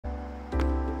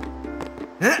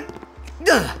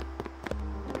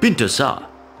Pinter-sa.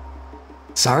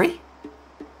 Sorry?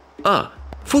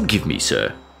 Forgive me,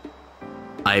 sir.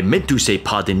 I meant to say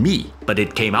pardon me, but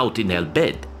it came out in Al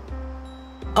Bhed.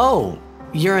 Oh,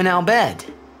 you're in Al Bhed.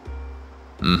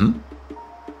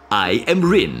 I am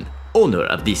Rin, owner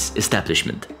of this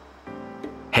establishment.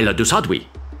 Hela du Sadwi.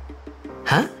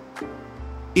 Huh?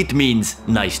 It means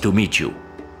nice to meet you.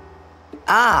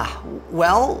 Ah,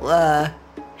 well,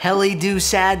 Heli do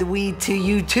sad we to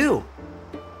you too.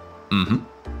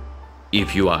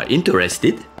 If you are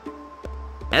interested,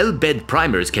 Al Bhed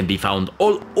primers can be found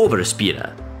all over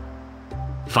Spira.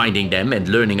 Finding them and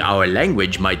learning our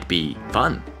language might be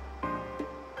fun.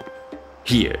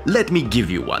 Here, let me give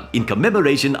you one in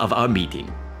commemoration of our meeting.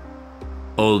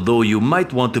 Although you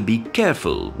might want to be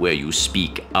careful where you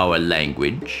speak our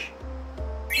language.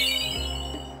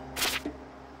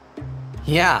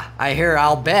 Yeah, I hear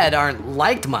Al Bhed aren't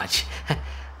liked much.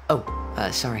 Oh,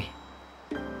 sorry.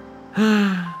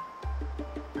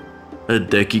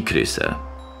 Adeki Krisa.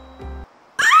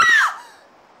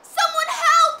 Someone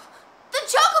help! The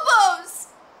chocobos!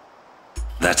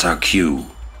 That's our cue.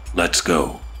 Let's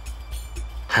go.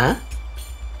 Huh?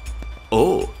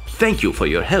 Oh, thank you for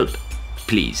your help.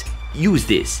 Please, use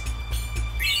this.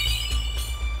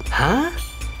 Huh?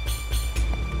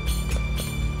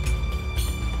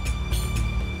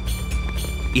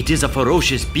 It is a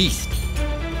ferocious beast.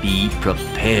 Be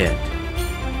prepared.